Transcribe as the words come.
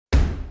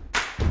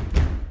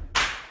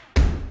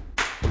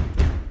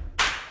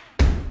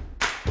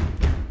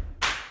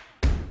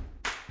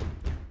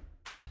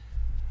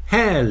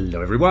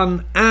Hello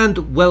everyone,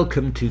 and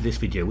welcome to this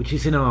video, which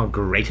is in our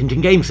Great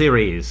Engine Game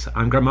series.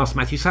 I'm Grandmaster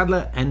Matthew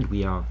Sadler, and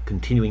we are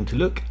continuing to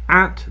look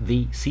at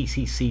the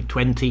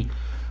CCC20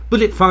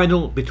 Bullet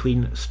Final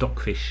between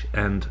Stockfish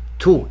and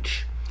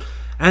Torch.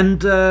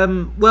 And,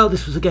 well,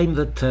 this was a game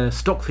that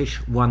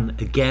Stockfish won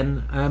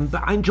again,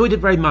 but I enjoyed it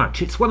very much.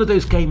 It's one of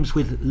those games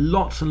with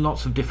lots and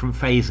lots of different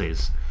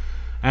phases.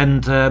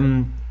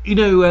 And, you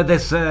know,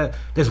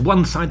 there's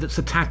one side that's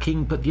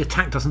attacking, but the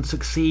attack doesn't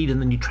succeed, and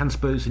then you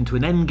transpose into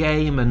an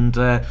endgame,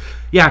 and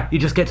yeah, you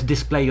just get to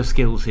display your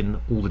skills in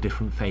all the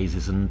different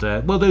phases. And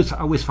well, I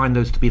always find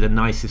those to be the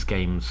nicest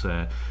games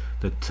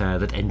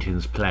that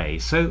engines play.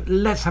 So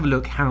let's have a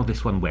look how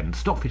this one went.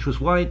 Stockfish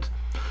was white,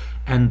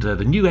 and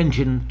the new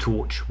engine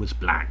Torch was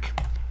black.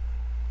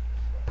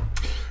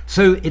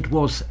 So it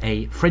was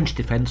a French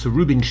defence, a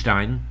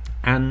Rubinstein.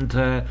 And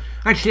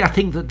actually I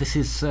think that this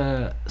is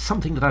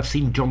something that I've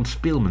seen John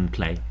Spielman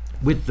play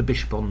with the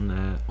bishop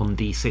on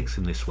d6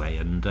 in this way.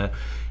 And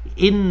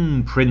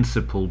in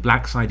principle,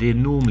 black's idea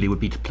normally would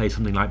be to play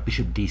something like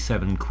bishop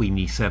d7, queen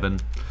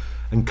e7,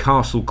 and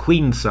castle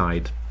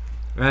queenside.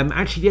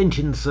 Actually, the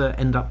engines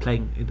end up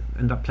playing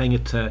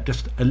it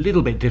just a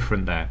little bit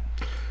different there.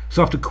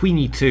 So after queen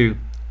e2,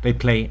 they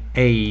play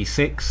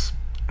a6,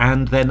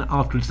 and then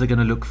afterwards they're going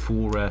to look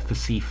for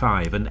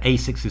c5, and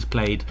a6 is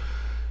played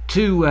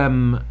to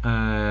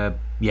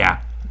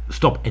yeah,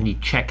 stop any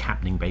check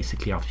happening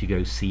basically after you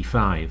go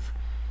c5.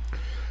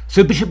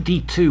 So bishop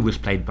d2 was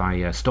played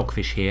by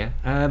Stockfish here.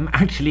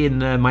 Actually in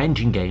my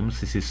engine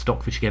games, this is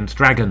Stockfish against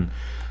Dragon,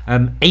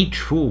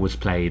 h4 was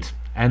played,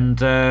 and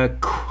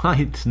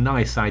quite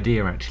nice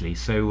idea actually.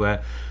 So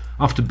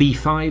after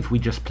b5 we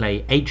just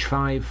play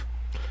h5,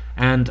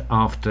 and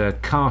after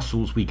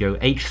castles we go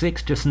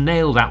h6, just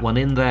nail that one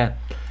in there.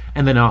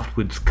 And then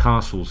afterwards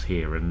castles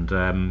here, and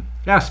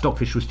yeah,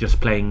 Stockfish was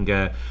just playing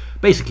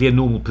basically a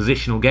normal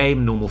positional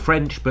game, normal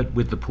French, but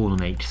with the pawn on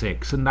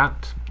h6, and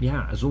that,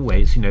 yeah, as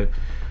always, you know,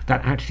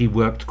 that actually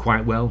worked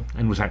quite well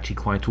and was actually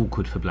quite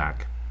awkward for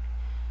black.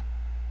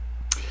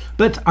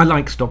 But I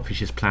like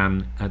Stockfish's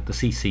plan at the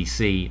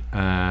CCC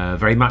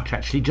very much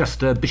actually. Just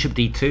bishop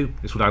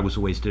d2 is what I was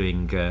always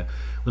doing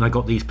when I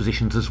got these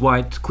positions as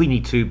white. Queen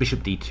e2,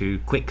 bishop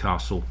d2, quick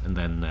castle, and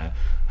then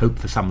hope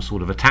for some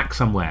sort of attack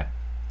somewhere.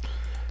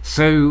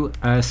 So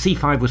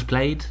c5 was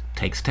played,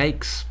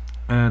 takes,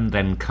 and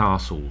then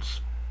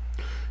castles.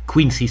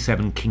 Queen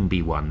c7, king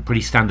b1,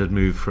 pretty standard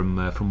move from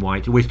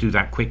white. You always do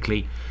that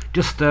quickly.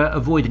 Just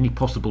avoid any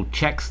possible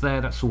checks there.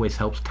 That always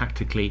helps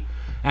tactically,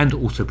 and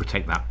also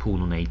protect that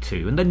pawn on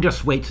a2. And then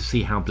just wait to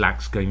see how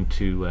black's going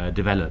to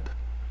develop.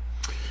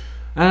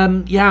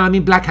 Yeah, I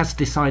mean, black has to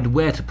decide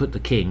where to put the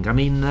king. I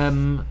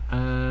mean,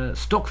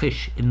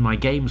 Stockfish in my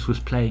games was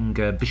playing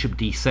bishop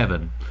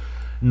d7.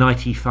 Knight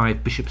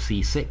e5, bishop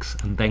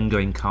c6, and then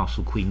going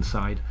castle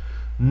queenside.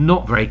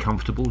 Not very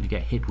comfortable. You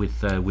get hit with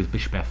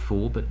bishop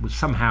f4, but was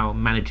somehow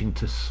managing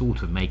to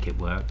sort of make it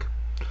work.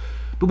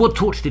 But what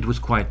Torch did was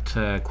quite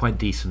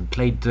decent.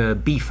 Played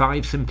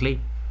b5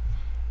 simply,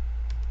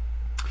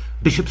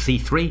 bishop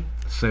c3.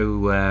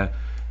 So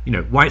you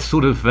know, white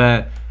sort of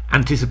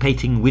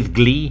anticipating with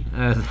glee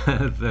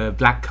the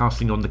black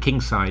casting on the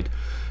king side.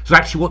 So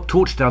actually, what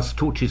Torch does,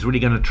 Torch is really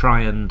going to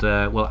try and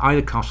well,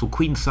 either castle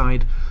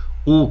queenside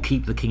or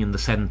keep the king in the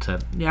centre.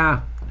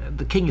 Yeah,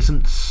 the king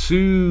isn't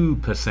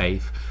super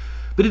safe,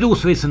 but it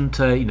also isn't,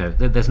 you know,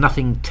 there's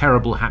nothing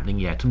terrible happening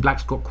yet, and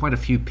black's got quite a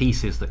few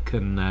pieces that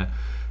can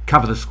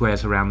cover the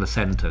squares around the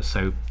centre.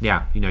 So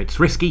yeah, you know, it's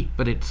risky,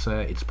 but it's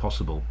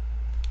possible.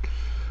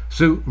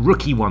 So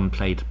rook e1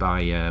 played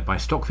by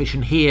Stockfish,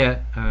 and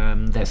here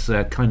there's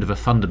kind of a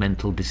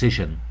fundamental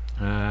decision.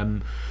 Now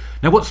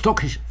what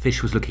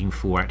Stockfish was looking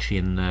for actually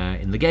in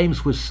the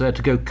games was to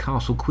go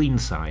castle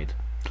queenside.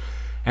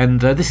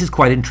 And this is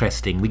quite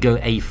interesting. We go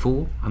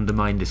a4,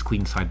 undermine this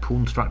queenside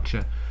pawn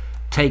structure,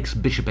 takes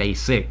bishop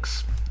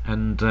a6,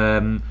 and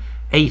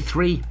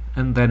a3,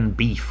 and then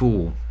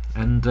b4.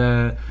 And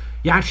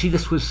yeah, actually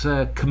this was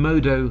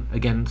Komodo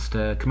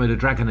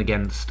Dragon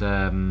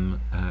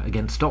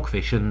against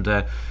Stockfish. And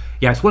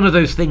yeah, it's one of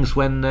those things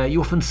when you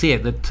often see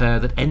it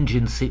that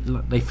engines,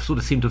 they sort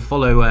of seem to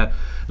follow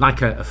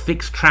like a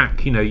fixed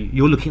track. You know,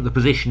 you're looking at the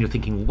position, you're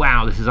thinking,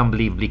 wow, this is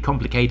unbelievably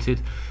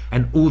complicated,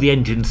 and all the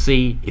engines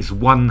see is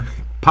one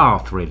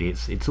path. Really,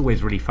 it's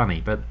always really funny.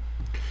 But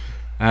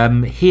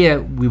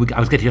here I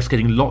was just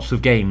getting lots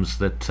of games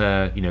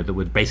that you know, that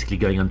were basically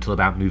going until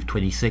about move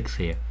 26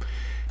 here.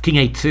 King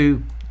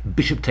a2,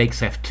 bishop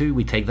takes f2,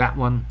 we take that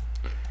one.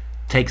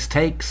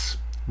 Takes,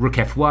 rook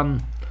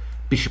f1,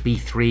 bishop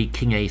e3,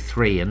 king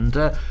a3, and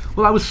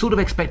well, I was sort of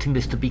expecting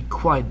this to be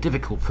quite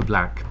difficult for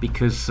black,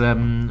 because you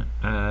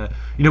know,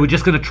 we're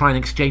just going to try and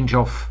exchange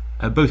off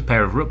both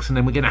pair of rooks, and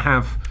then we're going to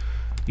have,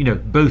 you know,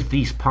 both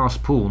these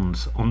passed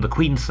pawns on the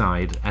queen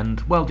side,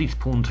 and well, these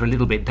pawns are a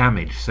little bit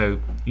damaged. So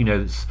you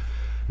know,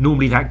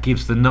 normally that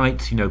gives the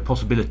knight, you know,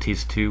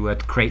 possibilities to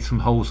create some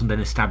holes and then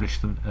establish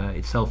them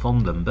itself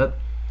on them. But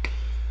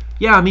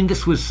yeah, I mean,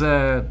 this was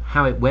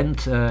how it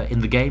went in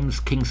the games.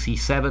 King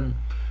c7,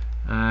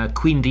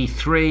 queen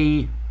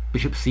d3,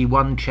 bishop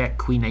c1 check,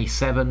 queen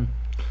a7.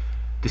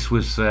 This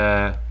was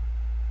knight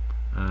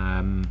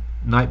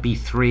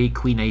b3,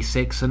 queen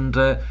a6, and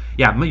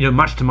yeah,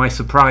 much to my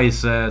surprise,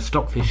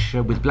 Stockfish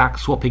with black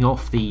swapping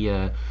off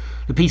the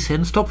piece here,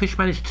 and Stockfish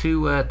managed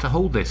to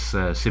hold this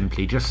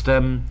simply, just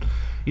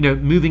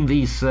moving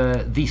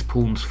these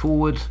pawns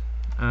forward,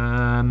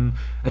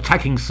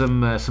 attacking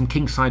some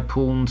kingside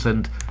pawns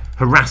and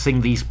harassing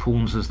these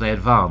pawns as they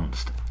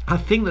advanced. I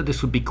think that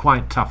this would be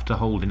quite tough to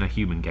hold in a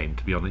human game,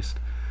 to be honest.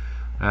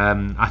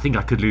 I think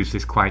I could lose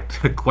this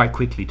quite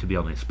quickly, to be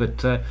honest.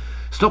 But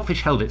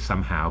Stockfish held it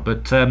somehow.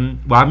 But well,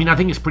 I mean, I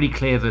think it's pretty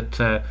clear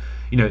that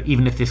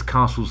even if this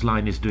castles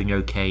line is doing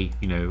okay,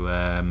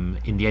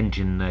 in the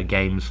engine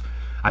games,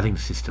 I think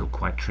this is still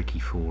quite tricky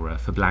for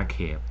black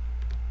here.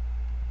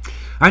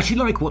 I actually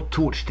like what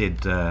Torch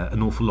did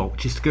an awful lot,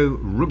 which is to go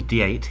rook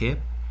d8 here.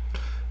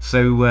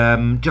 So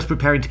just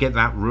preparing to get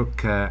that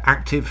rook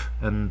active,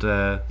 and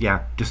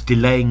yeah, just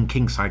delaying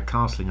kingside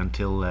castling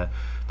until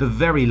the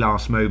very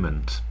last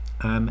moment.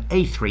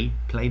 A3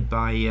 played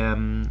by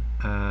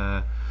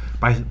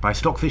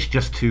Stockfish,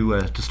 just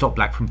to stop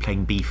black from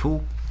playing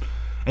b4,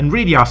 and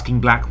really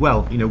asking black,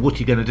 well, what are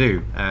you going to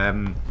do?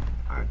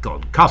 Go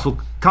on,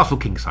 castle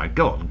kingside,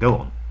 go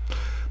on.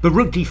 But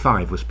rook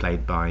d5 was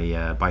played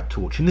by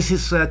Torch, and this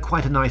is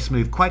quite a nice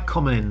move, quite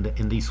common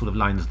in these sort of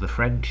lines of the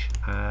French.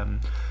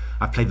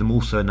 I've played them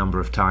also a number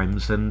of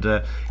times, and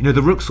the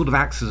rook sort of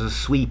acts as a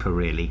sweeper,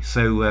 really.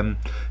 So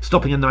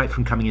stopping a knight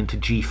from coming into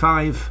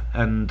g5,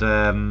 and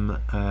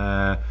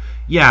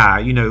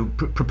yeah,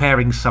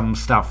 preparing some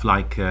stuff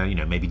like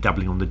maybe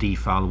doubling on the d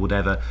file or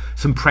whatever,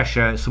 some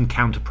pressure, some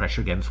counter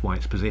pressure against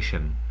white's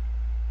position.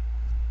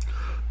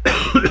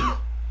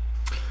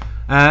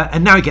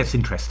 And now it gets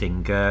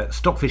interesting.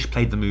 Stockfish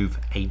played the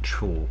move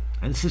h4,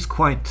 and this is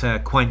quite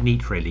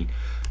neat, really.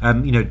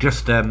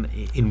 Just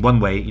in one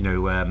way,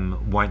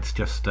 white's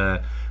just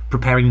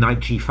preparing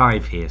knight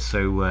g5 here,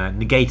 so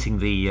negating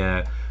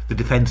the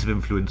defensive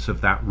influence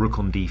of that rook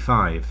on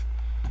d5.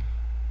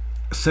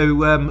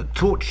 So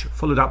Torch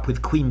followed up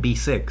with queen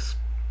b6.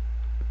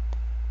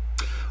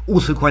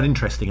 Also quite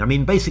interesting. I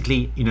mean,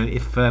 basically,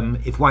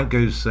 if white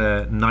goes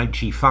knight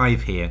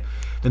g5 here,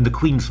 then the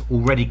queen's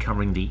already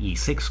covering the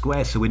e6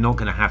 square, so we're not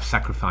going to have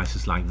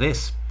sacrifices like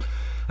this.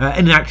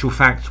 And in actual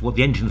fact, what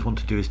the engines want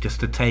to do is just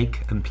to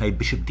take and play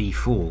bishop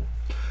d4,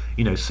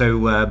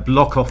 so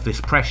block off this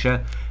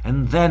pressure,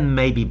 and then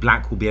maybe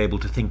black will be able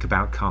to think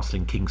about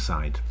castling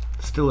kingside.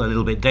 Still a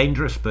little bit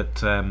dangerous,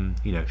 but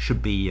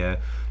should be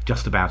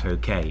just about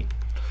okay.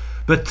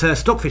 But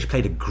Stockfish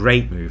played a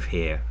great move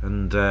here,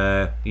 and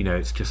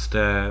it's just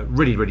a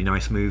really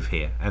nice move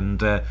here, and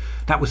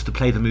that was to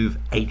play the move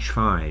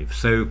h5.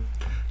 So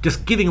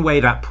just giving away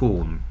that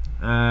pawn.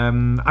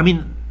 I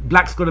mean,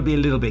 black's got to be a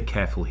little bit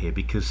careful here,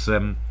 because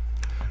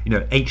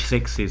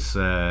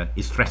h6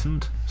 is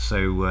threatened,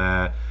 so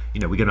we're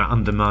going to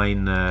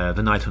undermine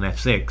the knight on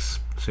f6,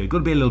 so you've got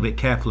to be a little bit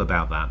careful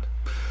about that.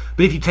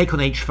 But if you take on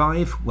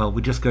h5, well,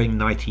 we're just going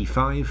knight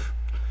e5,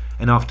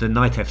 and after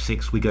knight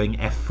f6 we're going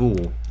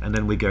f4, and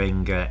then we're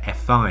going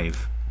f5,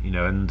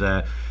 and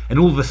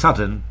all of a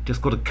sudden,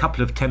 just got a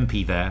couple of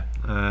tempi there.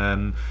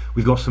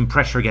 We've got some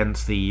pressure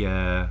against the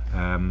e6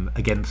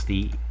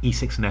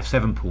 and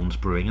f7 pawns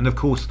brewing, and of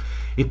course,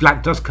 if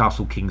black does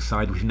castle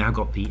kingside, we've now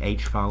got the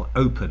h file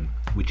open,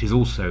 which is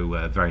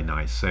also very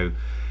nice. So,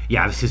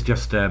 yeah, this is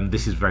just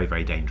this is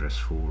very dangerous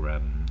for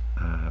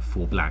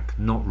black.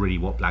 Not really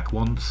what black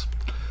wants.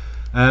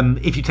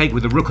 If you take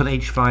with the rook on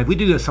h5, we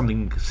do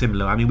something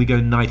similar. I mean, we go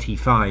knight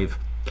e5.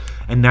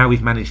 And now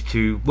we've managed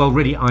to, well,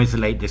 really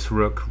isolate this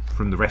rook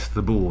from the rest of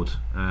the board.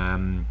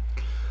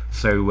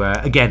 So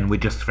again, we're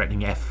just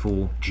threatening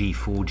f4,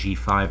 g4,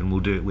 g5, and we'll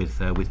do it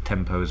with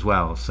tempo as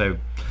well. So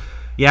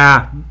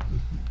yeah,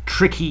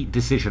 tricky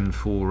decision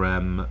for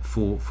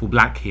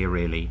black here,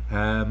 really.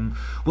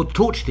 What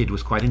Torch did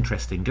was quite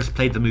interesting. Just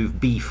played the move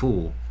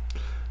b4,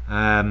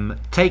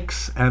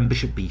 takes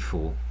bishop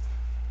b4,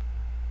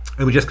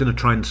 and we're just going to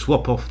try and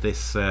swap off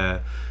this.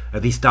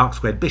 This dark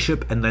squared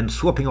bishop, and then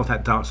swapping off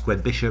that dark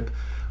squared bishop,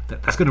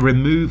 that's going to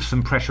remove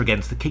some pressure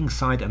against the king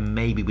side, and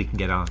maybe we can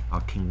get our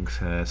kings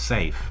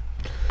safe.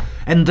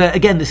 And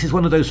again, this is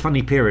one of those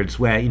funny periods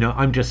where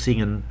I'm just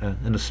seeing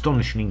an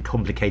astonishingly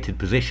complicated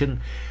position,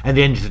 and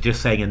the engines are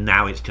just saying, and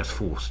now it's just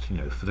forced.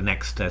 For the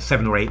next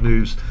 7 or 8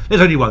 moves,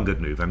 there's only one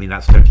good move. I mean,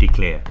 that's totally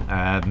clear.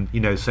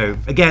 So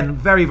again,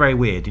 very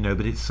weird.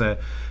 But it's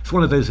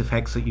one of those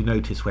effects that you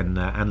notice when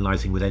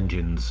analysing with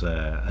engines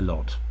a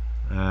lot.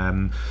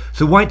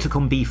 So white took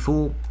on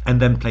b4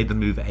 and then played the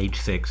move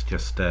h6,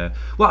 just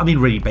well, I mean,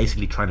 really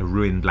basically trying to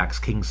ruin black's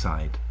king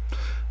side.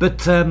 But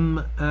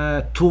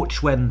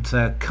Torch went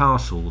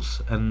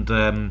castles, and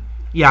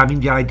yeah, I mean,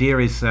 the idea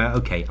is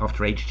okay,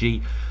 after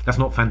hg, that's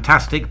not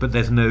fantastic, but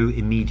there's no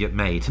immediate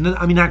mate. And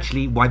I mean,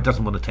 actually, white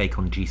doesn't want to take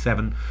on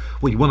g7.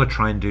 What you want to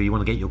try and do, you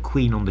want to get your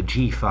queen on the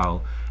g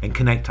file and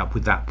connect up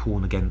with that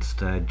pawn against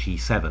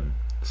g7.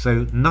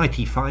 So knight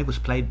e5 was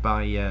played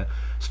by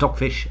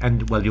Stockfish,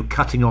 and well, you're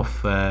cutting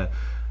off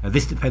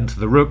this defense of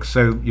the rook,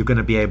 so you're going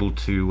to be able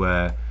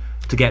to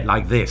to get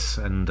like this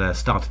and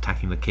start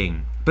attacking the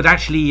king. But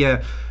actually,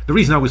 the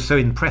reason I was so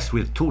impressed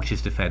with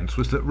Torch's defense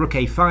was that rook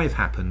a5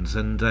 happens,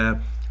 and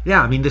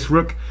yeah, I mean, this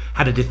rook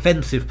had a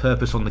defensive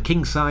purpose on the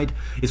king side.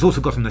 It's also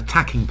got an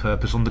attacking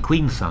purpose on the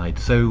queen side.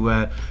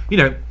 So, you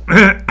know,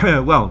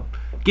 well,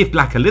 give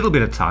black a little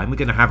bit of time. We're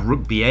going to have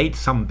rook b8,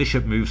 some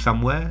bishop move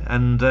somewhere,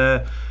 and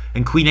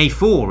queen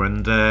a4,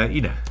 and,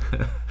 you know,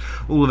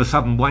 all of a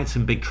sudden white's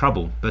in big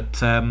trouble.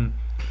 But,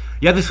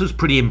 yeah, this was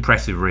pretty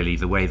impressive, really,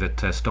 the way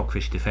that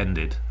Stockfish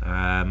defended.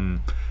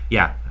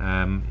 Yeah,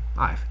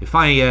 if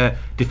I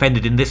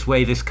defended in this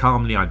way, this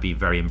calmly, I'd be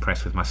very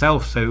impressed with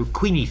myself. So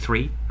queen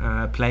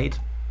e3 played,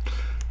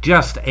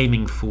 just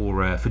aiming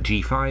for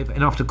g5,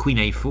 and after queen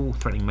a4,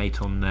 threatening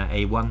mate on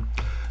a1,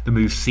 the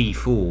move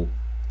c4.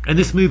 And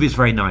this move is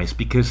very nice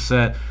because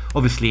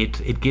obviously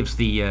it gives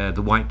the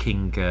white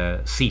king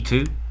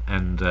c2,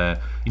 and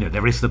you know,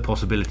 there is the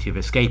possibility of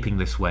escaping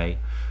this way.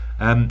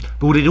 But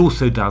what it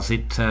also does,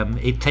 it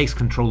takes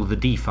control of the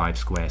d5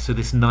 square, so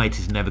this knight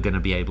is never going to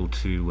be able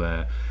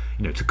to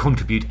you know, to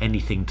contribute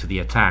anything to the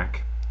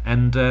attack.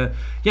 And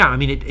yeah, I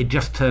mean, it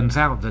just turns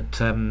out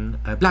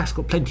that black's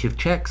got plenty of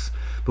checks,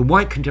 but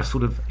white can just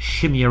sort of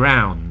shimmy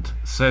around.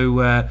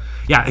 So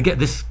yeah, again,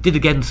 this did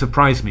again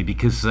surprise me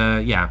because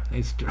yeah,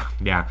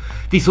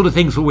 these sort of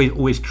things are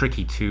always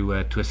tricky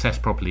to assess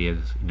properly as,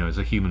 you know, as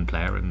a human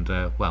player. And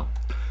well,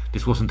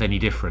 this wasn't any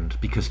different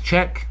because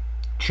check,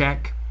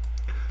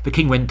 the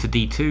king went to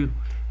d2,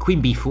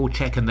 queen b4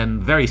 check, and then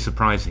very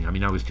surprising. I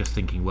mean, I was just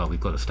thinking, well, we've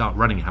got to start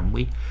running, haven't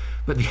we?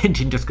 But the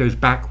engine just goes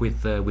back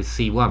with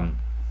c1.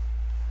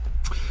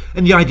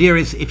 And the idea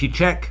is, if you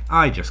check,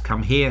 I just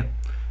come here,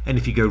 and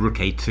if you go rook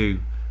a2,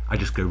 I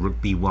just go rook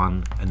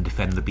b1 and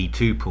defend the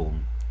b2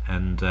 pawn.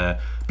 And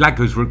black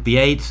goes rook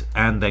b8,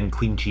 and then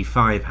queen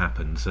g5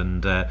 happens.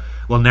 And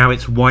well, now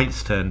it's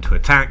white's turn to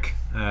attack.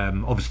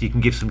 Obviously, you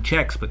can give some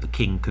checks, but the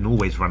king can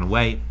always run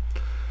away.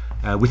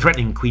 We're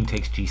threatening queen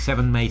takes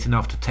g7 mate, and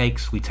after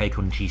takes, we take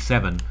on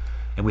g7.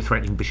 And we're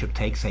threatening bishop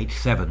takes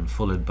h7,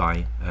 followed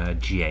by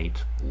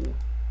g8 or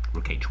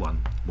rook h1,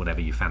 whatever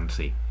you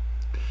fancy.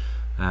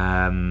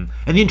 And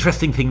the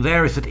interesting thing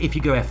there is that if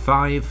you go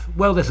f5,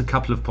 well, there's a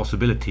couple of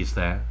possibilities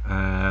there.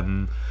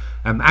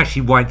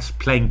 Actually, white's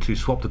playing to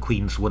swap the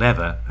queens,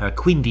 whatever.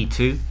 Queen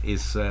d2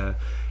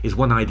 is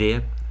one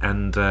idea,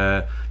 and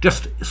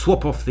just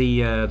swap off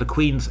the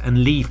queens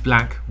and leave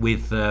black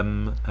with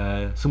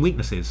some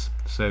weaknesses.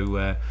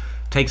 So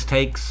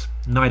takes,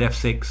 knight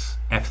f6,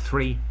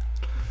 f3.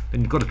 Then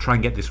you've got to try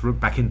and get this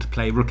rook back into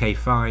play. Rook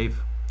a5,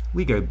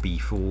 we go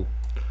b4,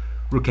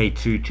 rook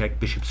a2 check,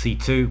 bishop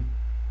c2,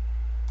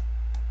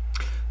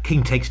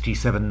 king takes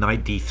g7,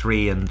 knight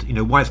d3, and you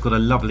know, white's got a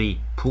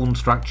lovely pawn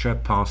structure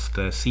past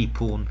c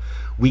pawn,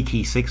 weak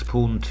e6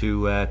 pawn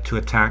to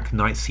attack,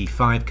 knight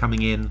c5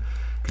 coming in,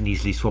 can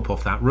easily swap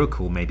off that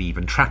rook or maybe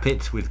even trap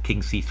it with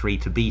king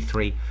c3 to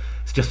b3.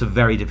 It's just a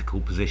very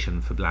difficult position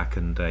for black,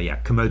 and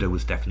yeah, Komodo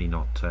was definitely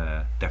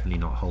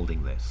not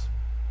holding this.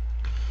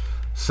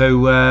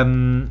 So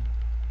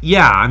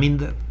yeah, I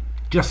mean,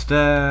 just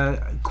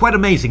quite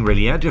amazing,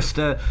 really. Yeah, just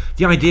the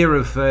idea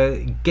of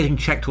getting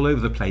checked all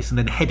over the place and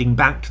then heading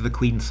back to the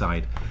queen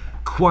side,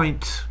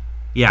 quite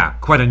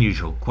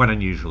unusual,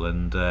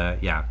 and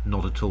yeah,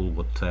 not at all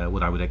what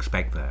I would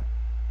expect there.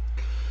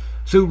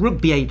 So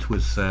rook b8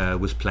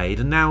 was played,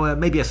 and now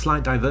maybe a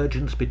slight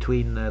divergence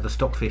between the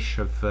Stockfish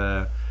of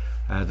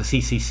the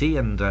CCC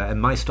and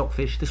my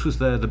Stockfish. This was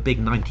the big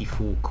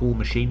 94 core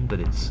machine, but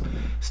it's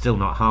still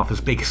not half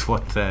as big as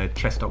what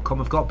chess.com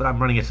have got, but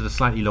I'm running it at a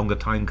slightly longer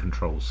time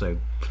control. So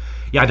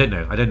yeah, I don't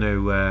know,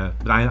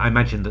 but I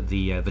imagine that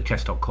the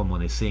chess.com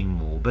one is seeing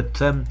more. But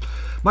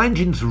my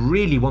engines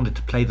really wanted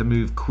to play the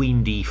move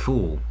queen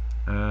d4.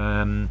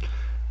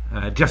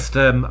 Just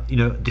you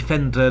know,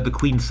 defend the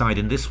queen side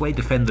in this way,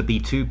 defend the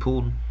b2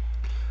 pawn,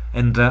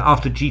 and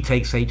after g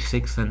takes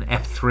h6, then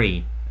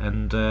f3.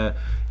 And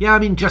yeah, I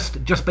mean,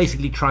 just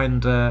basically try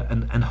and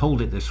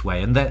hold it this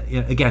way. And that,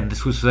 you know, again,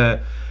 this was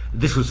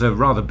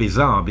rather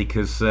bizarre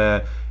because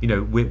you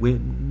know, we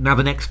now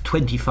the next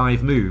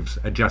 25 moves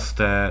are just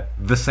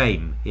the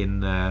same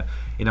in a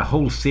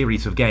whole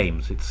series of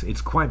games.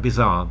 It's quite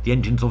bizarre. The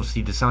engine's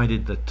obviously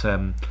decided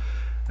that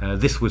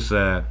this was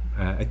a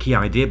key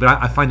idea, but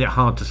I find it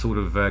hard to sort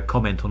of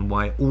comment on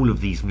why all of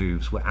these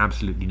moves were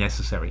absolutely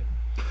necessary.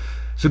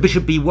 So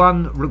bishop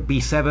b1, rook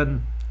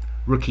b7.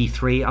 Rook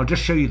e3. I'll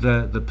just show you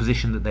the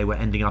position that they were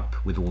ending up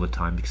with all the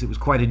time, because it was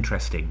quite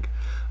interesting.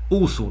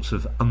 All sorts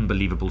of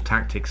unbelievable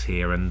tactics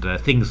here, and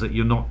things that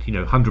you're not, you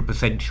know,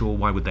 100% sure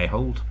why would they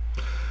hold.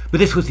 But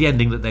this was the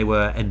ending that they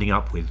were ending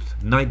up with.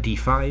 Knight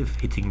d5,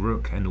 hitting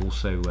rook and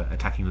also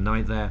attacking the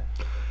knight there.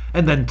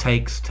 And then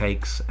takes,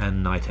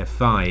 and knight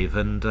f5.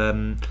 And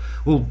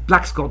well,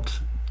 black's got,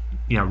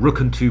 you know, rook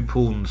and two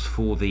pawns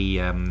for the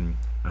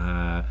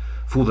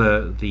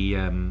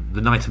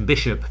knight and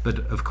bishop, but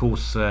of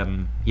course,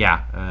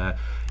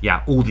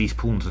 yeah, all these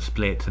pawns are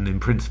split, and in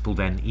principle,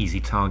 then easy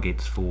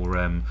targets for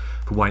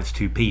white's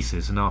two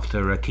pieces. And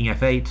after king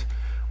f8,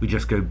 we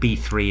just go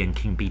b3 and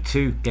king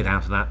b2, get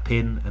out of that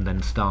pin, and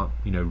then start,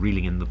 you know,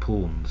 reeling in the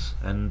pawns.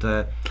 And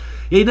yeah,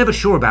 you're never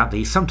sure about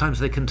these. Sometimes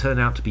they can turn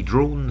out to be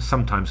drawn,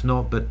 sometimes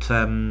not. But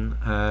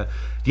the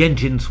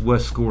engines were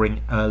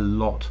scoring a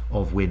lot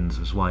of wins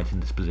as white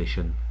in this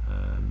position.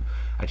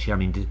 Actually, I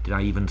mean, did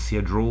I even see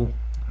a draw?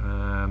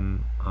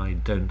 I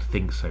don't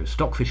think so.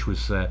 Stockfish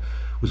was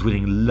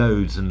winning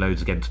loads and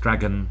loads against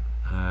Dragon.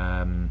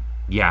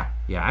 Yeah.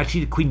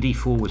 Actually, the Queen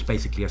D4 was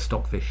basically a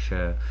Stockfish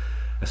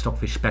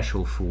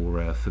special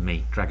for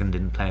me. Dragon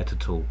didn't play it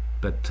at all,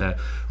 but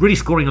really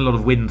scoring a lot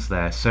of wins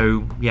there.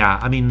 So yeah,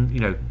 I mean, you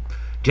know,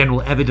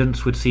 general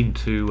evidence would seem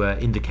to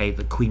indicate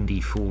that Queen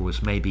D4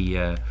 was maybe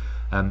a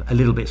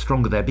little bit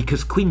stronger there,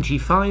 because Queen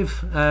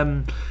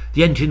G5,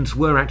 the engines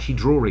were actually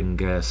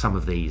drawing some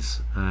of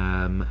these,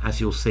 as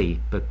you'll see,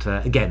 but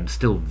again,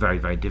 still very,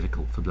 very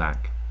difficult for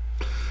black.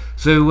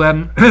 So,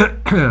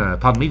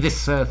 pardon me,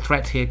 this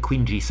threat here,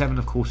 Queen G7,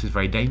 of course, is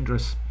very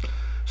dangerous.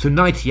 So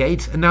knight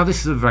E8, and now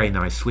this is a very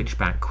nice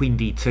switchback, Queen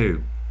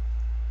D2.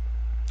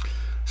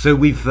 So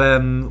we've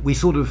we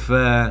sort of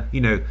you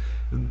know,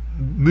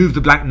 moved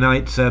the black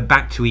knight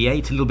back to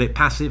E8, a little bit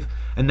passive,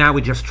 and now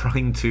we're just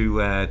trying to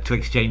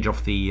exchange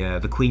off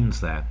the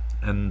queens there.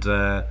 And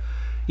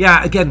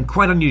yeah, again,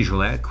 quite unusual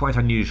there, quite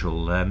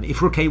unusual.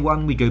 If rook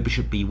A1, we go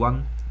bishop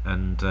B1,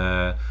 and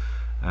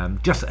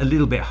just a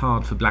little bit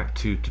hard for black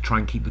to try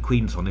and keep the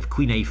queens on. If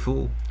queen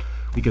A4,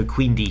 we go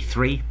queen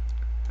D3,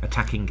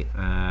 attacking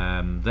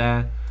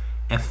there.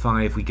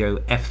 F5, we go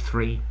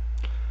F3,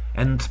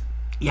 and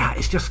yeah,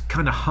 it's just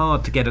kind of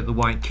hard to get at the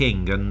white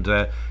king. And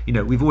you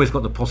know, we've always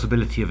got the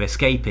possibility of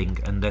escaping,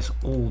 and there's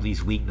all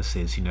these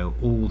weaknesses, you know,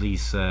 all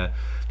these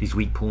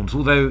weak pawns.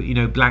 Although, you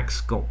know, black's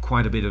got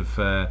quite a bit of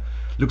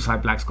looks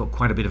like black's got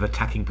quite a bit of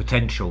attacking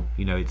potential.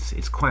 You know,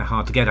 it's quite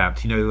hard to get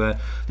at. You know,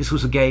 this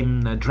was a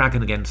game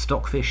Dragon against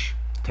Stockfish,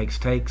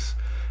 takes,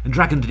 and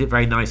Dragon did it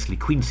very nicely.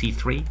 Queen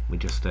C3, we're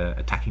just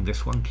attacking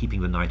this one,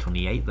 keeping the knight on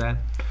E8 there.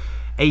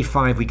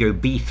 A5, we go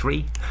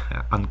B3,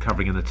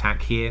 uncovering an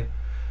attack here.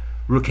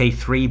 Rook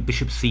A3,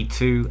 bishop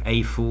C2,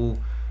 A4,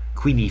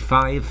 queen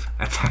E5,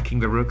 attacking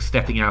the rook,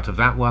 stepping out of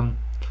that one.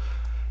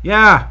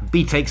 Yeah,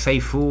 B takes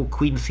A4,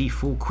 queen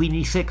C4, queen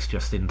E6,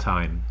 just in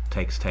time,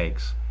 takes.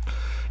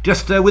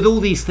 Just with all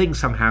these things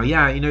somehow,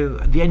 yeah, you know,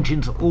 the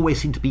engines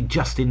always seem to be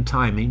just in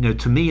time. You know,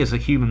 to me as a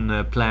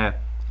human player,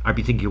 I'd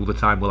be thinking all the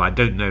time, well, I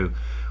don't know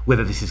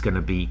whether this is going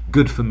to be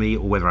good for me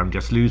or whether I'm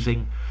just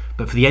losing.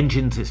 But for the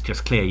engines, it's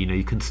just clear, you know,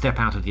 you can step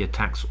out of the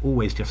attacks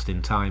always just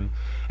in time,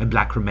 and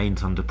black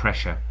remains under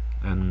pressure.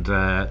 And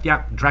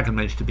yeah, Dragon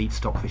managed to beat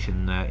Stockfish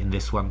in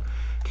this one.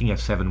 King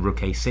F7, Rook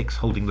A6,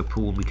 holding the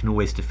pawn. We can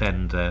always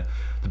defend the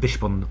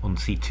bishop on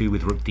C2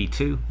 with Rook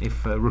D2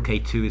 if Rook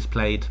A2 is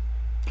played.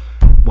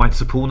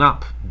 White's a pawn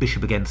up,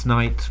 bishop against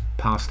knight,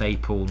 past A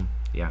pawn.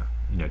 Yeah,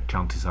 you know,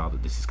 chances are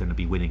that this is going to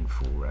be winning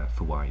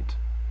for white.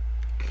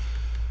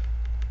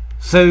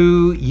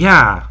 So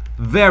yeah,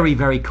 very,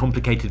 very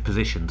complicated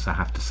positions, I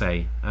have to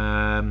say.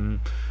 I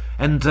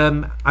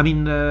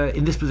mean,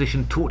 in this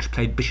position, Torch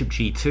played bishop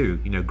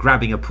G2, you know,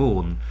 grabbing a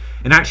pawn,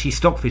 and actually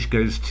Stockfish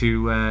goes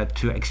to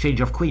exchange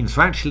off queens.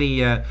 So actually,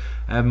 you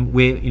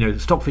know,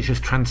 Stockfish has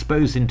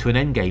transposed into an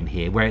endgame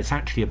here, where it's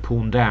actually a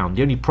pawn down.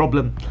 The only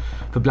problem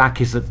for black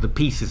is that the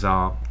pieces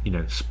are, you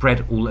know,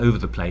 spread all over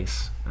the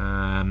place.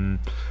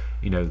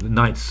 You know, the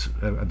knight's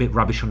a bit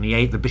rubbish on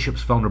E8, the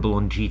bishop's vulnerable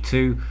on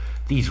G2.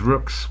 These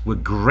rooks were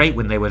great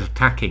when they were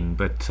attacking,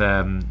 but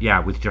yeah,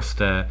 with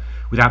just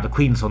without the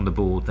queens on the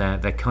board,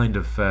 they're kind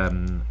of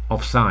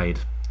offside.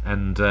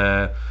 And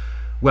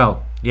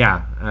well,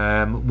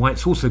 yeah,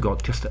 white's also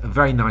got just a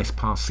very nice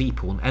pass C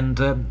pawn, and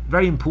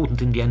very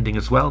important in the ending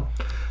as well,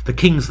 the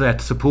king's there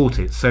to support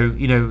it. So,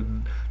 you know,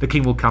 the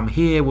king will come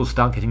here, we'll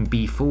start getting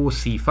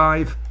B4,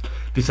 C5.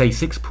 This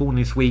A6 pawn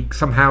is weak.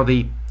 Somehow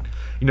the,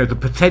 you know, the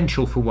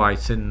potential for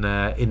white in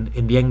the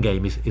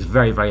endgame is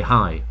very, very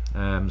high.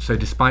 So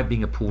despite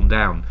being a pawn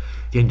down,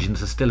 the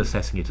engines are still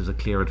assessing it as a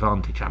clear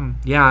advantage.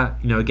 Yeah,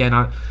 you know, again,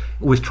 I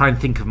always try and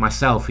think of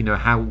myself. You know,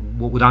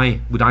 what would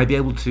I be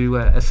able to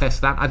assess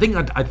that? I think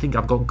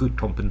I've got good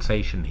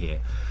compensation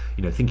here.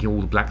 You know, thinking all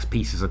the black's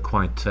pieces are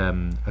quite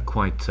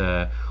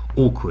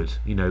awkward.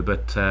 You know,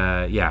 but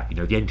yeah, you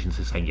know, the engines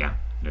are saying, yeah,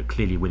 you know,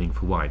 clearly winning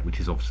for white, which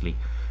is obviously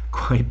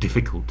quite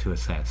difficult to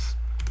assess.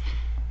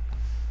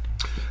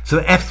 So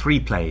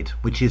F3 played,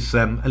 which is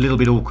a little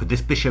bit awkward.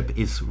 This bishop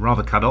is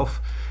rather cut off,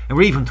 and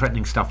we're even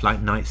threatening stuff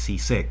like knight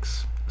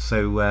C6.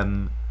 So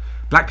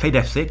black played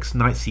F6,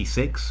 knight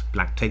C6.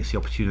 Black takes the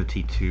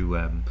opportunity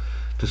to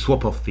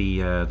swap off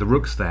the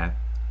rooks there.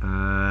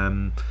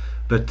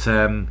 But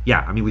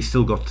yeah, I mean, we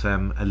still got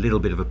a little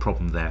bit of a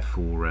problem there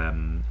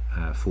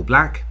for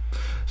black.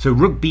 So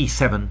Rook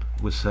B7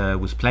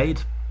 was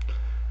played.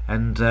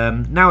 And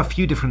now a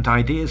few different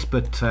ideas,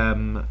 but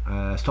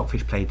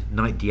Stockfish played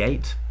knight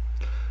D8,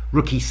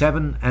 Rook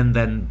E7, and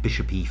then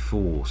bishop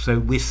E4. So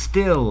we're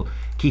still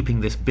keeping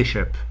this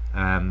bishop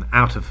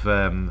out of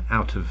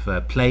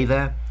play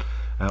there.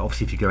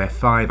 Obviously, if you go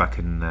F5, I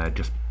can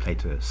just play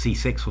to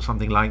C6 or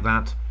something like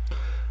that.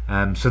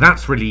 So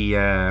that's really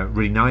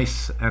really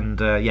nice, and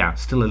yeah,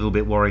 still a little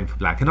bit worrying for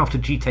black. And after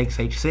g takes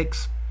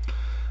h6,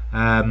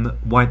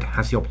 white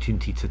has the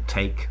opportunity to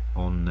take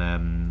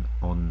on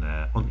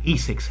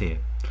e6 here.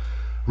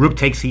 Rook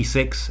takes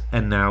e6,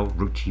 and now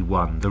rook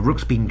g1. The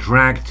rook's been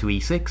dragged to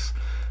e6,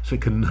 so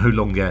it can no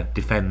longer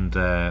defend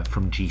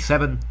from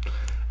g7,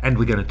 and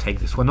we're going to take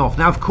this one off.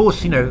 Now, of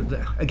course,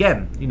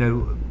 again,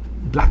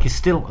 black is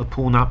still a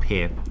pawn up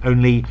here.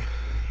 Only,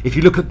 if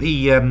you look at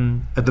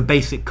the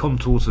basic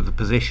contours of the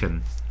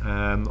position,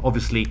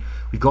 obviously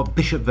we've got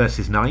bishop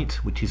versus knight,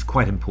 which is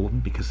quite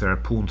important because there are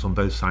pawns on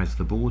both sides of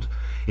the board.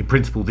 In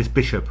principle, this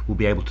bishop will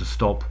be able to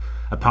stop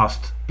a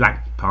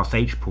black past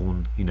h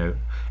pawn,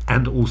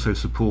 and also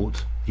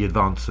support the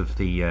advance of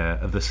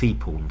the c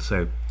pawn.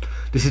 So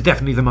this is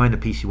definitely the minor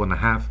piece you want to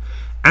have.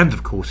 And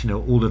of course,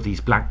 all of these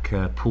black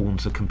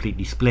pawns are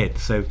completely split,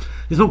 so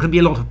there's not going to be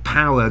a lot of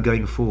power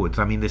going forwards.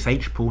 I mean, this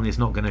h pawn is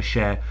not going to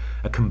share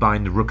a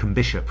combined rook and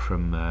bishop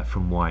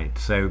from white.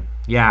 So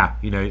yeah,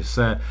 it's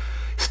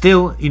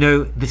still,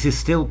 this is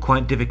still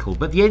quite difficult.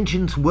 But the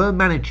engines were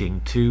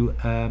managing to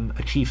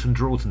achieve some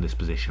draws in this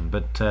position,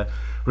 but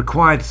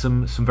required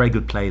some very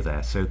good play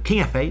there. So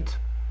king f8,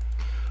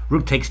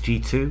 rook takes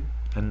g2.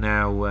 And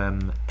now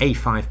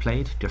a5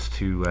 played, just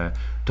to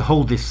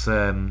hold these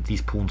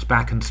pawns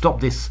back and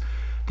stop this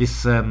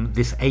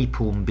a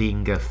pawn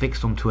being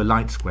fixed onto a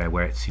light square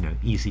where it's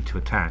easy to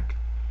attack.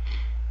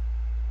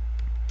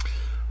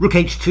 Rook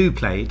h2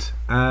 played,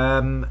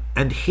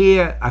 and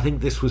here I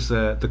think this was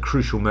the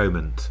crucial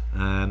moment.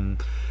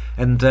 And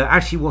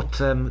actually, what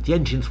the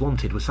engines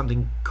wanted was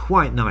something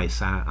quite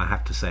nice, I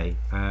have to say.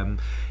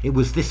 It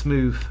was this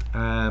move,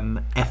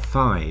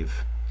 f5.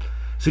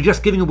 So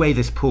just giving away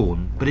this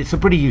pawn, but it's a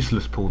pretty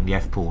useless pawn, the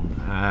f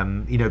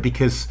pawn,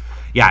 because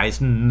yeah, it's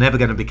never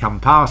going to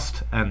become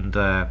passed, and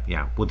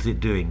yeah, what is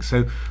it doing?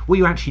 So what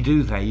you actually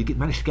do there, you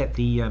manage to get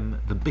the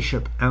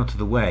bishop out of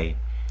the way,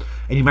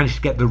 and you manage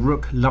to get the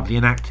rook lovely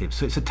and active.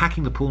 So it's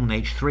attacking the pawn on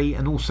h3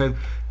 and also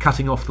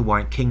cutting off the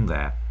white king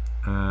there.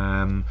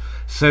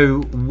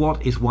 So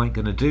what is white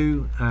going to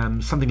do?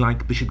 Something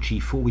like bishop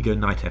g4. We go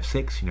knight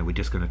f6. We're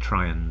just going to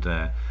try and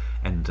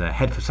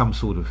head for some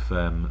sort of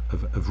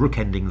rook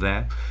ending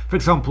there. For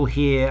example,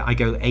 here I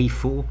go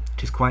a4,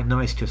 which is quite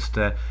nice, just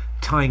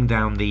tying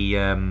down the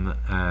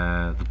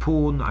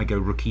pawn. I go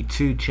rook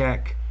e2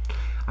 check,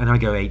 and I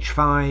go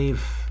h5.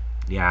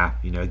 Yeah,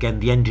 again,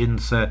 the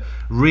engines are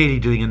really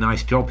doing a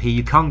nice job here.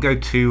 You can't go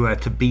to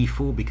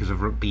b4 because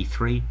of rook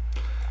b3.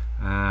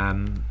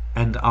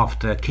 And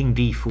after king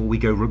d4 we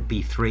go rook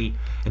b3,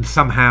 and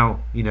somehow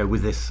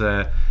with this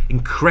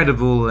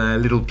incredible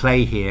little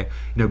play here,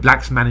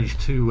 black's managed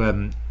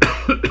to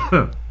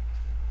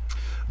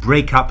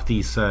break up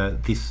these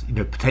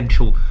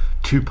potential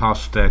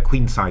two-passed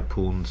queenside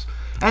pawns,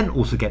 and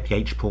also get the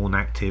h pawn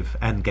active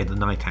and get the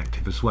knight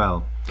active as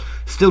well.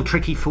 Still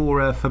tricky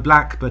for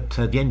black, but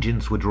the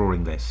engines were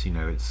drawing this.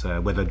 It's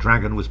whether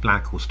Dragon was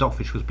black or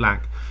Stockfish was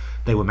black,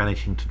 they were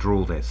managing to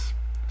draw this.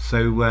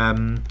 So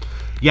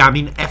yeah, I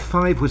mean,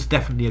 f5 was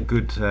definitely a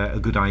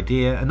good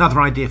idea.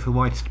 Another idea for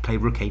white is to play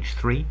rook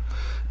h3.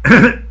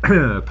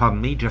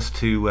 Pardon me, just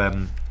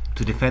to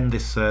defend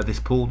this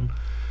pawn.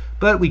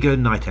 But we go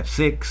knight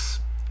f6,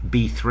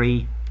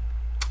 b3,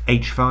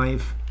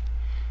 h5,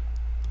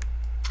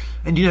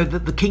 and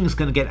the king's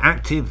going to get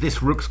active.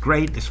 This rook's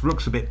great. This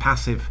rook's a bit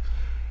passive.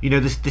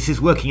 This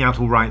is working out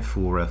all right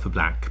for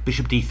black.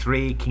 Bishop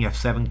d3, king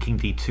f7, king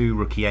d2,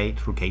 rook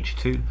e8, rook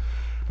h2.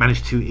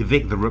 Managed to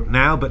evict the rook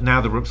now, but now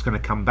the rook's going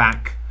to come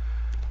back.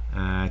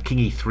 King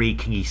e3,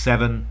 king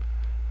e7,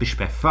 bishop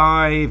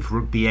f5,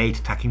 rook b8,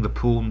 attacking the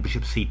pawn,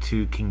 bishop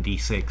c2, king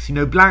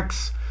d6.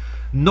 Black's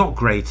not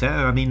greater.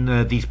 I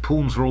mean, these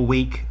pawns are all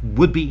weak.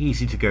 Would be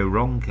easy to go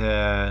wrong.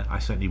 I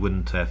certainly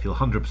wouldn't feel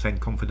 100%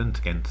 confident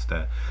against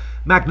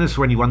Magnus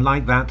or anyone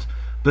like that.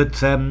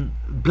 But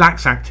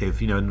black's active,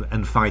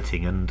 and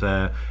fighting,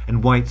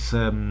 and white's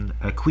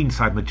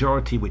queenside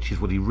majority, which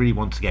is what he really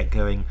wants to get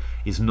going,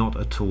 is not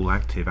at all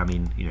active. I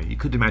mean, you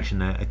could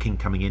imagine a king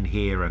coming in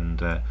here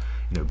and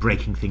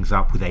breaking things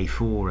up with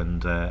a4,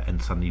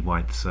 and suddenly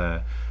white's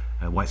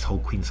whole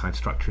queenside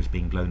structure is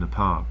being blown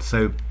apart.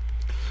 So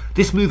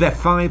this move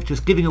f5,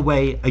 just giving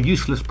away a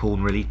useless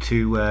pawn really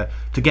to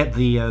get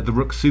the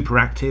rook super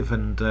active,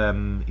 and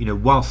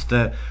whilst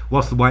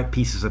the white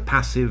pieces are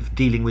passive,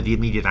 dealing with the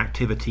immediate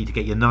activity to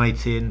get your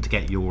knight in, to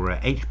get your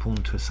h pawn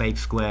to a safe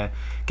square,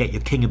 get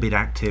your king a bit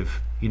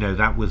active.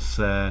 That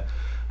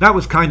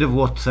was kind of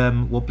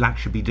what black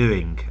should be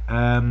doing.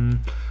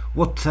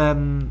 What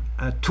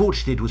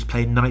Torch did was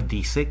play knight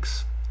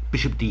d6,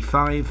 bishop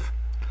d5,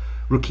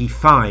 rook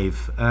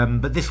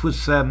e5, but this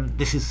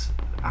is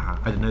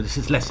I don't know, this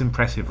is less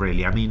impressive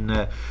really. I mean,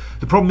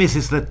 the problem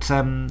is that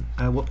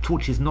what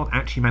Torch is not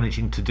actually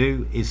managing to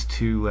do is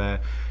to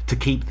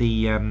keep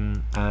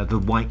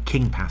the white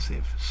king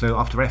passive. So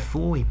after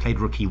f4 he played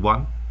rook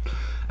e1.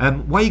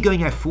 Why are you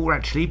going f4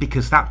 actually?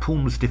 Because that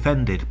pawn was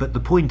defended, but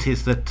the point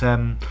is that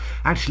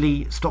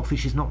actually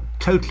Stockfish is not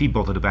totally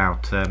bothered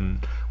about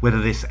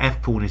whether this f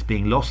pawn is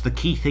being lost. The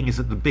key thing is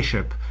that the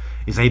bishop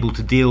is able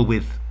to deal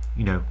with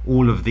you know,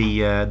 all of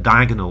the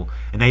diagonal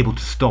and able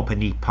to stop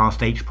any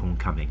passed h pawn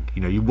coming.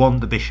 You know, you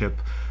want the bishop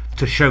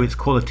to show its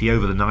quality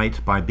over the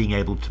knight by being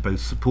able to both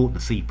support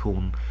the c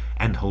pawn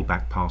and hold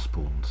back passed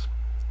pawns.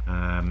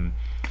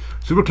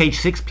 So rook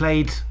h6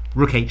 played,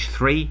 rook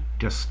h3,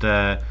 just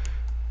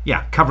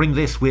yeah, covering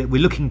this. We're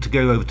looking to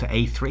go over to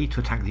a3 to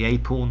attack the a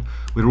pawn.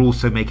 We're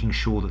also making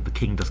sure that the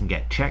king doesn't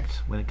get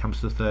checked when it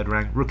comes to the third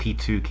rank. Rook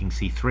e2, king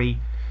c3,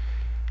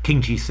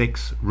 king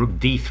g6, rook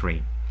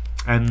d3,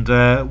 and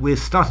we're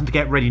starting to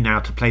get ready now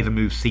to play the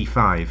move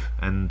c5.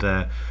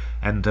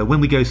 And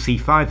when we go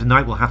c5, the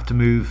knight will have to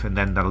move, and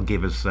then that'll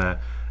give us a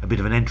bit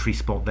of an entry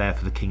spot there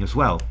for the king as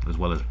well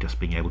as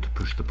just being able to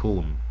push the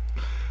pawn.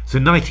 So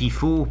knight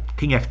e4,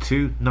 king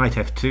f2, knight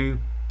f2,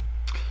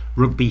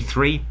 rook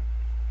b3.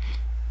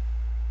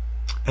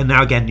 And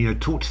now again, you know,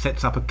 Torch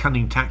sets up a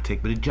cunning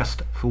tactic, but it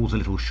just falls a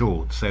little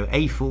short. So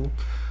a4,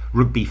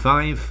 rook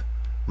b5,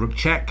 rook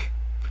check,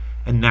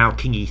 and now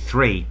king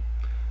e3.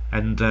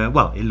 And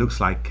well, it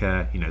looks like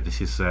you know, this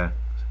is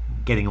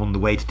getting on the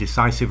way to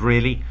decisive,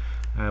 really.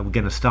 We're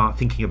going to start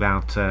thinking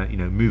about you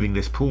know, moving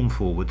this pawn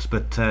forwards.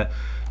 But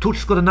Torch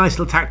has got a nice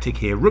little tactic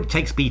here. Rook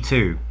takes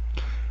b2,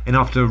 and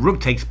after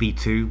rook takes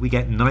b2, we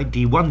get knight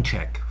d1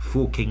 check,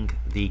 forking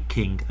the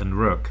king and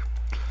rook.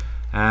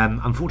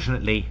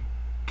 Unfortunately,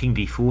 king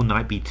d4,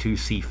 knight b2,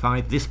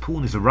 c5. This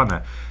pawn is a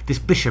runner. This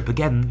bishop,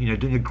 again, you know,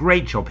 doing a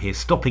great job here,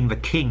 stopping the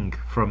king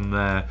from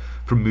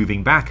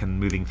moving back, and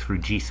moving through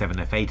g7,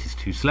 f8 is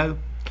too slow.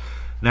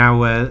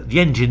 Now the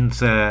engine's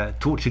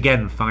Torch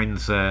again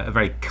finds a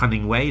very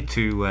cunning way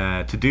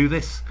to do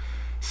this.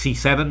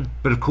 c7,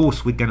 but of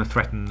course we're going to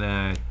threaten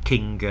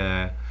king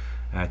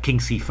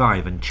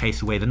c5 and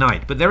chase away the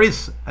knight. But there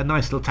is a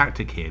nice little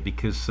tactic here,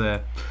 because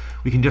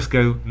we can just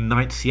go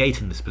knight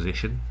c8 in this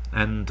position,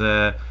 and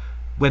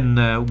when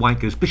white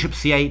goes bishop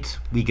c8,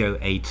 we go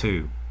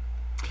a2.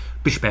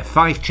 Bishop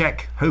f5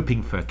 check,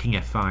 hoping for king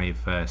f5,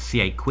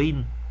 c8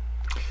 queen.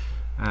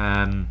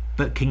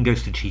 But king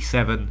goes to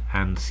g7,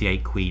 and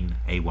c8 queen,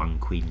 a1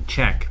 queen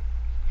check.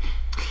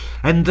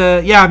 And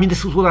yeah, I mean,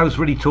 this was what I was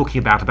really talking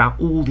about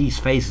all these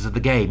phases of the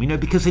game. You know,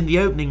 because in the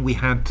opening we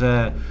had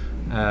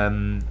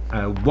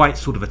white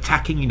sort of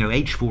attacking, you know,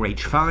 h4,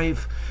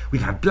 h5.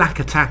 We've had black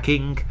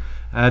attacking.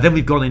 Then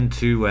we've gone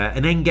into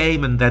an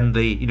endgame, and then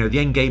the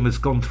endgame has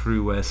gone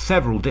through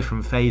several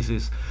different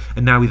phases,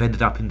 and now we've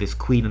ended up in this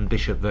queen and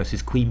bishop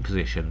versus queen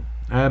position.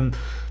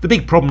 The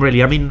big problem,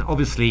 really, I mean,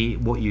 obviously,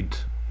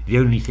 the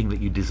only thing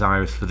that you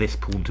desire is for this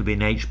pawn to be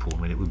an h pawn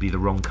when it would be the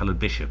wrong coloured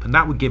bishop, and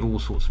that would give all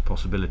sorts of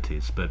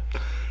possibilities. But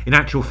in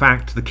actual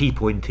fact, the key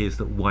point is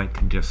that white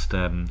can just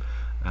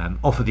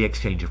offer the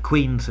exchange of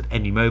queens at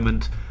any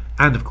moment,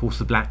 and of course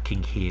the black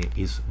king here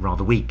is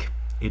rather weak.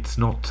 It's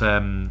not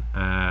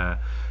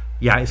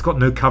yeah, it's got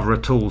no cover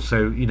at all,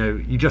 so you know,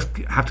 you just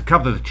have to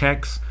cover the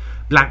checks.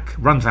 Black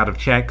runs out of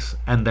checks,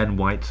 and then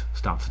white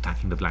starts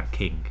attacking the black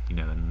king, you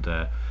know,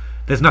 and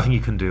there's nothing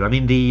you can do. I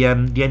mean, the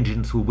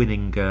engines were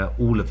winning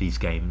all of these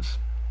games.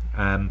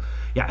 Yeah,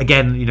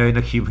 again, you know, in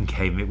a human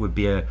game, it would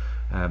be a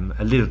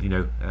little, you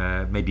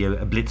know, maybe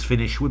a blitz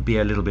finish would be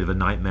a little bit of a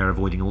nightmare,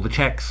 avoiding all the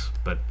checks.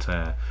 But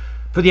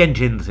for the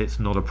engines,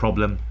 it's not a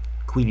problem.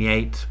 Queen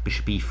e8,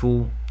 bishop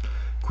e4,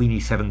 queen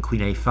e7,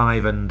 queen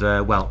a5, and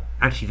well,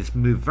 actually this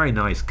move very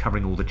nice,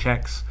 covering all the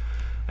checks.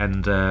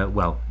 And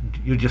well,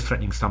 you're just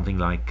threatening something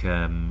like you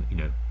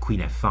know, queen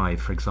f5,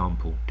 for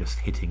example, just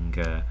hitting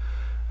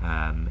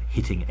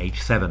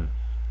h7.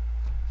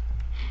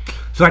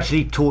 So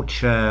actually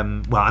Torch,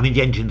 well, I mean,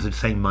 the engines are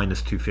saying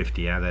minus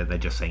 250. Yeah, they're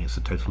just saying it's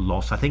a total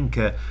loss. I think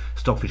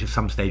Stockfish at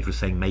some stage was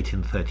saying mate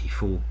in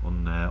 34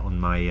 on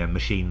my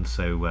machine.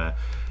 So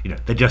you know,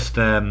 they're just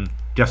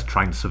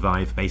trying to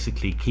survive,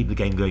 basically keep the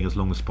game going as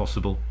long as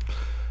possible.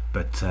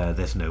 But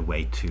there's no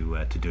way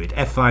to do it.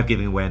 f5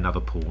 giving away another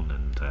pawn,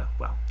 and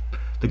well,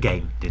 the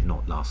game did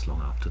not last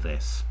long after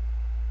this.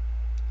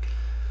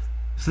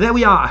 So there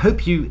we are. I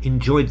hope you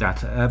enjoyed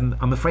that.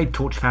 I'm afraid,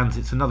 Torch fans,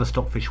 it's another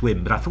Stockfish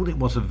win, but I thought it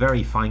was a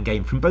very fine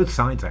game from both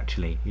sides,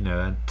 actually. You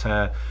know,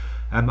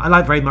 and I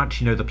like very much,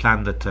 you know, the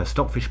plan that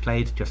Stockfish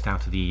played just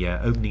out of the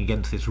opening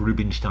against this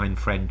Rubinstein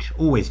French,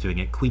 always doing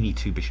it: queen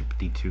e2, bishop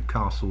d2,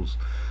 castles,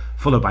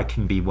 followed by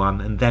king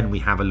b1, and then we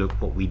have a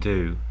look what we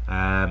do.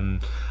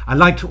 I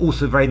liked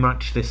also very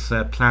much this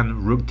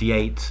plan rook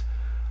d8,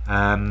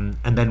 and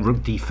then rook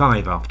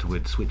d5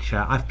 afterwards, which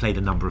I've played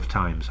a number of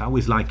times. I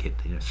always like it,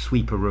 you know,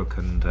 sweep a rook,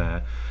 and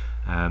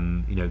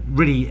you know,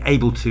 really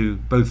able to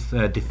both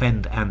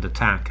defend and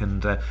attack,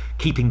 and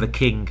keeping the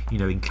king, you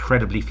know,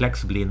 incredibly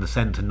flexibly in the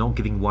centre, not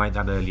giving white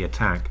that early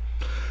attack.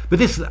 But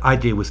this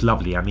idea was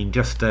lovely. I mean,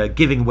 just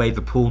giving away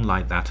the pawn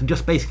like that, and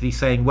just basically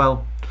saying,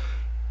 well,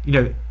 you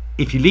know,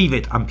 if you leave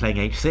it, I'm playing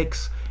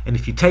h6, and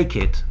if you take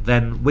it,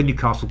 then when you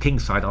castle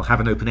kingside, I'll have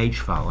an open h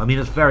file. I mean,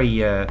 it's very,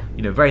 you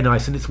know, very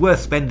nice, and it's worth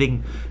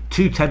spending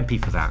 2 tempi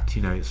for that.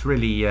 You know, it's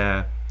really,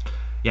 yeah,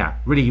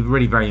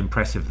 really very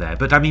impressive there.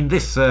 But I mean,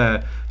 this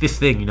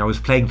thing, you know, I was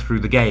playing through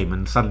the game,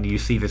 and suddenly you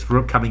see this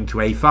rook coming to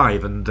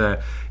a5, and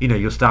you know,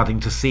 you're starting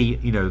to see,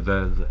 you know,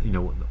 the you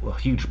know, a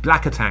huge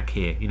black attack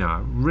here. You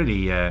know,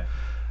 really.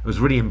 was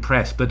really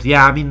impressed. But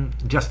yeah, I mean,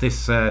 just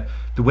this the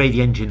way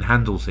the engine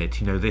handles it,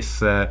 you know,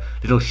 this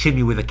little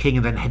shimmy with the king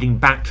and then heading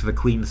back to the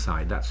queen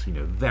side, that's, you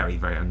know, very,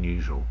 very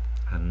unusual.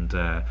 And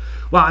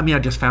well, I mean, I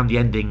just found the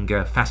ending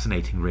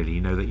fascinating, really,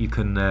 you know, that you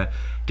can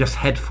just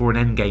head for an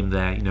endgame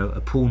there, you know,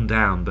 a pawn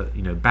down, but,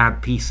 you know,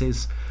 bad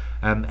pieces,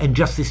 and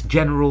just this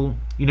general,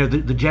 you know,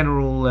 the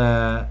general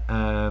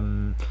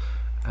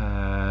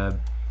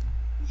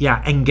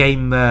yeah,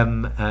 endgame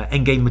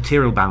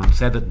material balance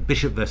there, that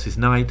bishop versus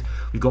knight,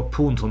 we've got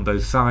pawns on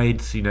both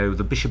sides, you know,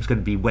 the bishop's going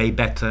to be way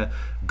better,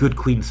 good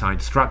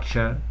queenside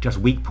structure, just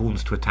weak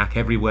pawns to attack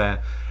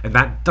everywhere, and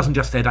that doesn't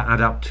just add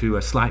up to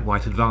a slight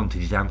white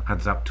advantage, it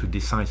adds up to a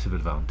decisive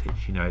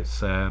advantage, you know.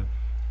 It's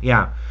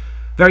yeah,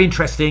 very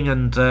interesting,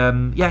 and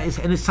yeah,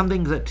 it's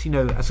something that, you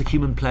know, as a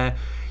human player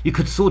you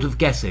could sort of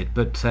guess it,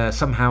 but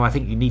somehow I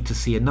think you need to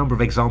see a number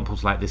of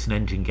examples like this in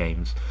engine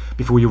games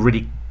before you're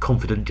really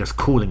confident just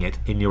calling it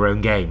in your own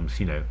games,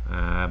 you know.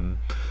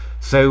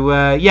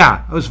 So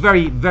yeah, I was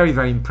very, very,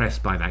 very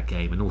impressed by that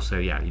game, and also,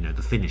 yeah, you know,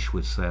 the finish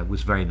was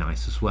very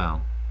nice as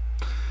well.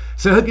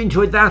 So I hope you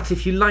enjoyed that.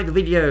 If you like the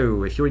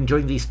video, if you're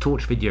enjoying these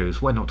Torch videos,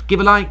 why not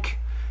give a like,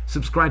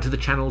 subscribe to the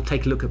channel,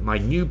 take a look at my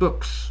new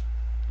books,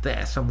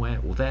 there somewhere,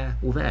 or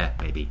there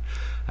maybe.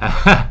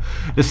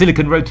 The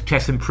Silicon Road to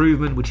Chess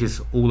Improvement, which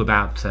is all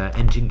about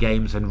engine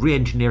games, and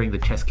Reengineering the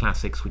Chess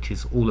Classics, which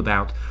is all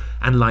about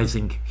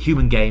analysing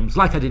human games,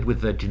 like I did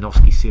with the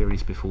Janowski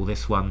series before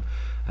this one,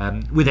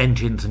 with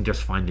engines and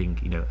just finding,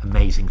 you know,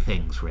 amazing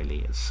things, really.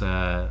 It's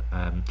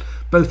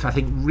both, I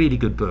think, really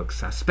good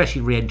books,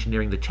 especially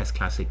Reengineering the Chess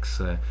Classics,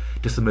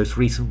 just the most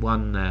recent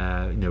one,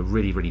 you know,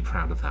 really, really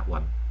proud of that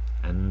one.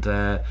 And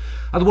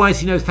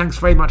otherwise, you know, thanks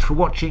very much for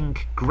watching.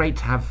 Great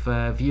to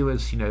have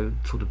viewers, you know,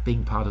 sort of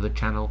being part of the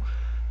channel.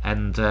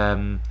 And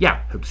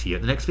yeah, hope to see you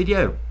at the next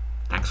video.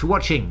 Thanks for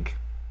watching.